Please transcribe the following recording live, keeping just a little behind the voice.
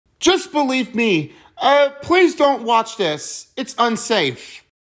Just believe me. Please don't watch this. It's unsafe.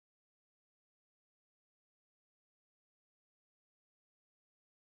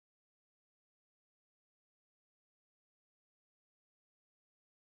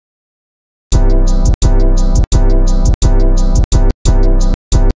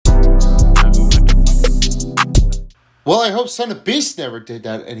 Well, I hope Son of Beast never did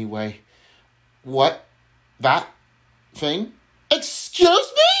that anyway. What? That thing?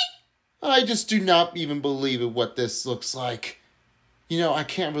 Excuse me? I just do not even believe in what this looks like. You know, I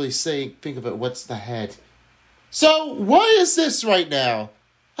can't really think of it. What's the head? So, what is this right now?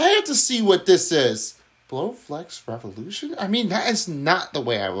 I have to see what this is. Blowflex Revolution? I mean, that is not the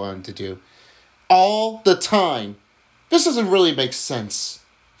way I wanted to do. All the time. This doesn't really make sense.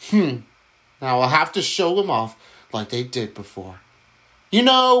 Now I'll have to show them off like they did before. You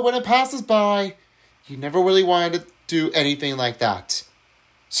know, when it passes by, you never really wanted to do anything like that.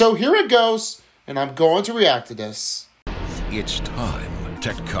 So here it goes, and I'm going to react to this. It's time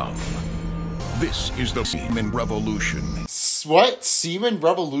to come. This is the Semen Revolution. What? Semen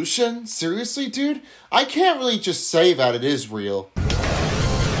Revolution? Seriously, dude? I can't really just say that it is real.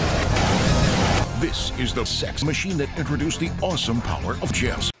 This is the sex machine that introduced the awesome power of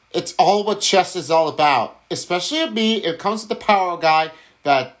chess. It's all what chess is all about. Especially at me, it comes with the power guy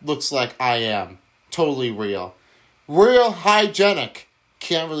that looks like I am. Totally real. Real hygienic.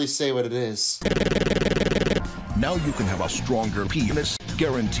 Can't really say what it is. Now you can have a stronger penis,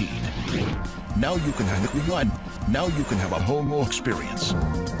 guaranteed. Now you can have one. Now you can have a homo experience.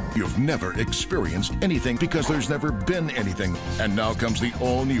 You've never experienced anything because there's never been anything. And now comes the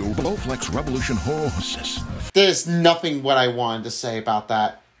all-new Blowflex Revolution Horses. There's nothing what I wanted to say about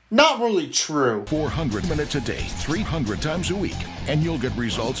that. Not really true. 400 minutes a day, 300 times a week, and you'll get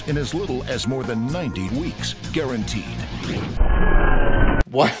results in as little as more than 90 weeks, guaranteed.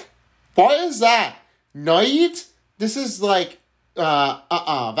 What? What is that? Night? This is like,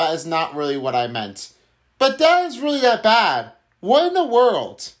 that is not really what I meant. But that is really that bad. What in the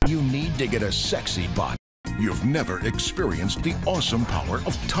world? You need to get a sexy butt. You've never experienced the awesome power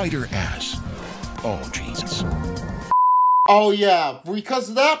of tighter ass. Oh, Jesus. Oh, yeah. Because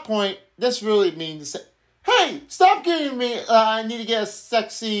at that point, this really means, hey, stop giving me, I need to get a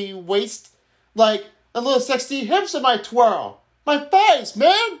sexy waist. Like, a little sexy hips in my twirl. My face,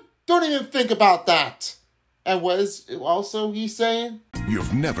 man. Don't even think about that. And what is also he saying?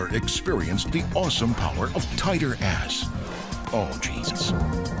 You've never experienced the awesome power of tighter ass. Oh, Jesus.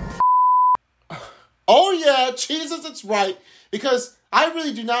 Oh, yeah, Jesus, it's right. Because I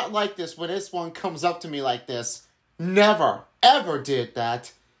really do not like this when this one comes up to me like this. Never, ever did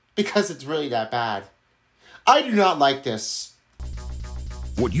that. Because it's really that bad. I do not like this.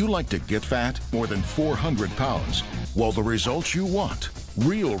 Would you like to get fat? More than 400 pounds? Well, the results you want,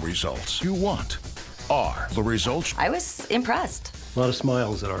 real results you want, are the results. I was impressed. A lot of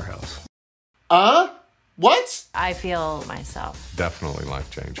smiles at our house. What? I feel myself. Definitely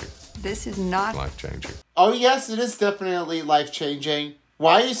life-changing. This is not Life-changing. Oh, yes, it is definitely life-changing.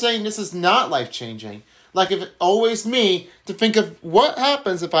 Why are you saying this is not life-changing? Like if it always me to think of what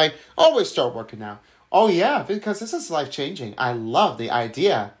happens if I always start working out. Oh, yeah, because this is life-changing. I love the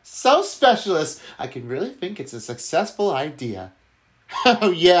idea. So specialist, I can really think it's a successful idea.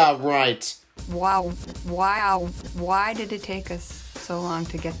 Oh, yeah, right. Wow. Why did it take us so long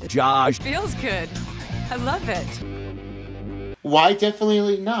to get this? Josh. Feels good. I love it. Why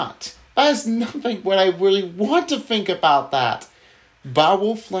definitely not? That is nothing what I really want to think about that.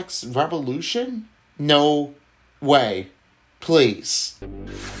 Blowflex Revolution? No way. Please.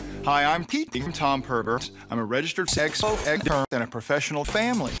 Hi, I'm Pete from Tom Pervert. I'm a registered sex offender and a professional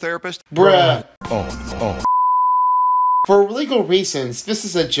family therapist. Bruh. Oh. For legal reasons, this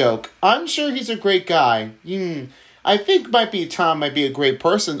is a joke. I'm sure he's a great guy. I think Tom might be a great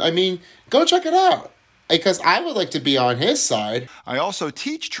person. I mean, go check it out. Because I would like to be on his side. I also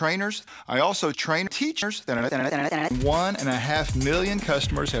teach trainers. I also train teachers. 1.5 million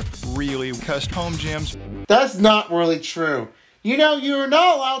customers have really custom home gyms. That's not really true. You know, you're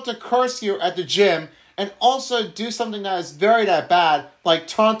not allowed to curse here at the gym and also do something that is very that bad, like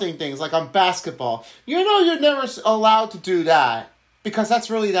taunting things, like on basketball. You know you're never allowed to do that because that's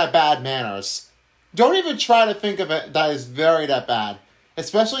really that bad manners. Don't even try to think of it that is very that bad,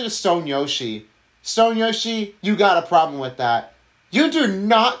 especially to Stone Yoshi. Stone Yoshi, you got a problem with that. You do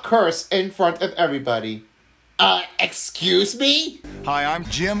not curse in front of everybody. Excuse me? Hi, I'm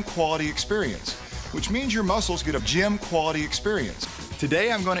Gym Quality Experience, which means your muscles get a gym quality experience.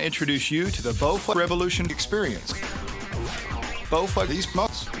 Today I'm going to introduce you to the Blowflex Revolution experience. Blowflex these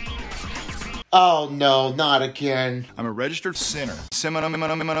muscles. Oh no, not again. I'm a registered sinner.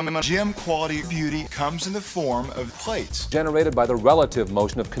 Gym quality beauty comes in the form of plates. Generated by the relative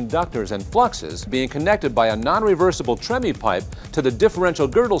motion of conductors and fluxes being connected by a non-reversible Tremie pipe to the differential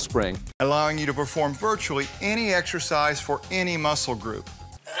girdle spring, allowing you to perform virtually any exercise for any muscle group.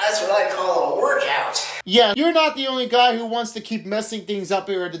 That's what I call a workout. Yeah, you're not the only guy who wants to keep messing things up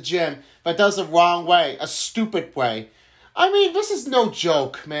here at the gym, but does it wrong way, a stupid way. I mean, this is no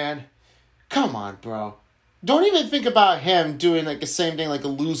joke, man. Come on, bro. Don't even think about him doing like the same thing like a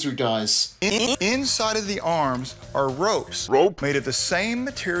loser does. Inside of the arms are ropes. Made of the same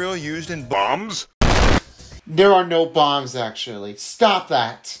material used in Bombs? There are no bombs, actually. Stop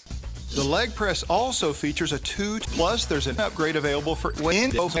that. The leg press also features a 2, plus there's an upgrade available for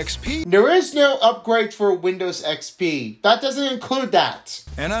Windows XP. There is no upgrade for Windows XP. That doesn't include that.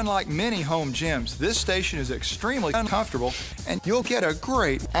 And unlike many home gyms, this station is extremely uncomfortable and you'll get a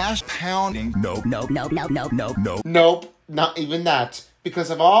great ass-pounding Nope, Nope, not even that. Because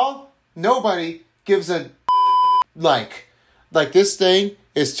of all, nobody gives a like. Like this thing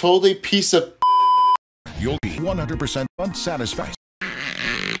is totally piece of you'll be 100% unsatisfied.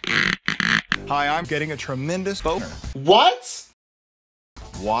 Hi, I'm getting a tremendous boner. What?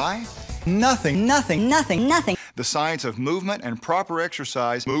 Why? Nothing. Nothing. The science of movement and proper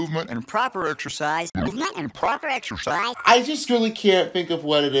exercise. Proper exercise. I just really can't think of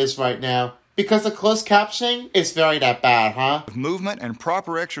what it is right now. Because the closed captioning is very that bad, huh? Movement and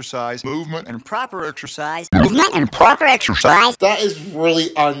proper exercise. Proper exercise. That is really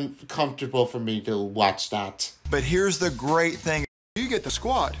uncomfortable for me to watch that. But here's the great thing. You get the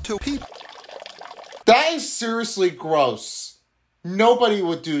squat to people. That is seriously gross. Nobody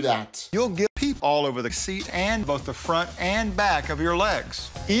would do that. You'll get people all over the seat and both the front and back of your legs.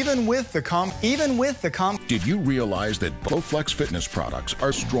 Even with the Did you realize that Blowflex fitness products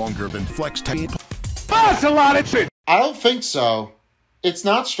are stronger than Flex tape? that's a lot of shit. I don't think so. It's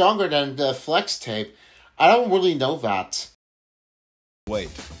not stronger than the Flex tape. I don't really know that.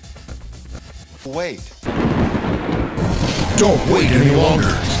 Wait. Don't wait any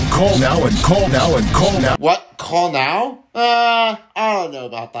longer. Call now and call now and call now. What? Call now? I don't know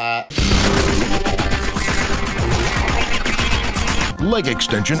about that. Leg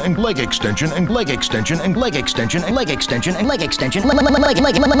extension and leg extension and leg extension and leg extension and leg extension and leg extension.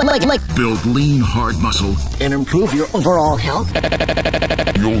 Build lean, hard muscle And improve your overall health.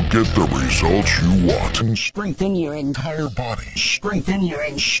 You'll get the results you want. And Strengthen your entire body. Strengthen your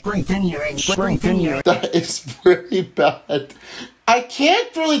That is really bad. I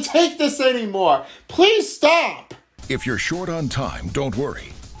can't really take this anymore. Please stop. If you're short on time, don't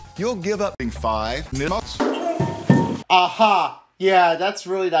worry. You'll give up in 5 minutes. Aha. Yeah, that's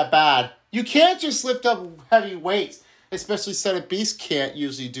really that bad. You can't just lift up heavy weights. Especially Son of Beast can't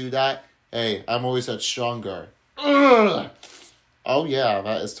usually do that. Hey, I'm always that stronger. Ugh. Oh yeah,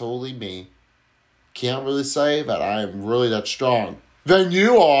 that is totally me. Can't really say that I am really that strong. Then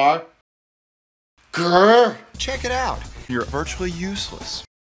you are. Grr. Check it out. You're virtually useless.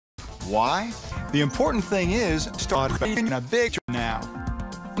 Why? The important thing is start in a big now.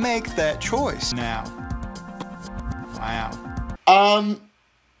 Make that choice now. Wow.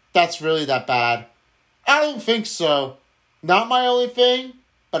 That's really that bad. I don't think so. Not my only thing,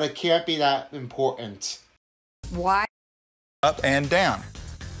 but it can't be that important. Why? Up and down.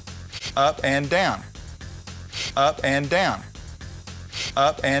 Up and down. Up and down.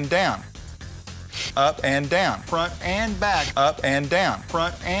 Up and down. Up and down. Front and back. Up and down.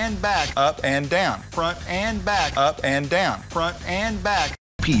 Front and back. Up and down. Front and back. Up and down. Front and back.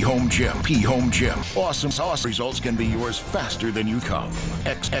 P-Home Gym. Awesome results can be yours faster than you come.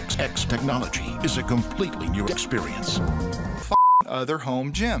 XXX technology is a completely new experience. Other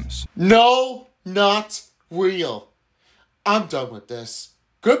home gyms. No, not real. I'm done with this.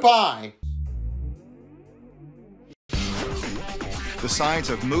 Goodbye. The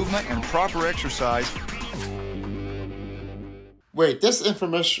science of movement and proper exercise. Wait, this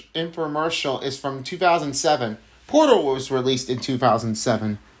infomercial is from 2007. Portal was released in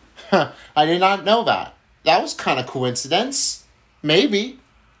 2007. I did not know that. That was kind of coincidence. Maybe.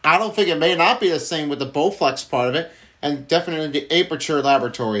 I don't think it may not be the same with the Blowflex part of it, and definitely the Aperture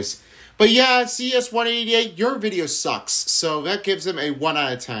Laboratories. But yeah, CS188, your video sucks, so that gives him a 1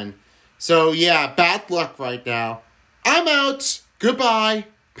 out of 10. So yeah, bad luck right now. I'm out. Goodbye.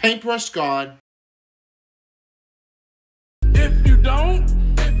 Paintbrush gone. If you don't,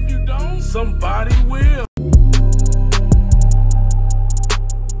 somebody will.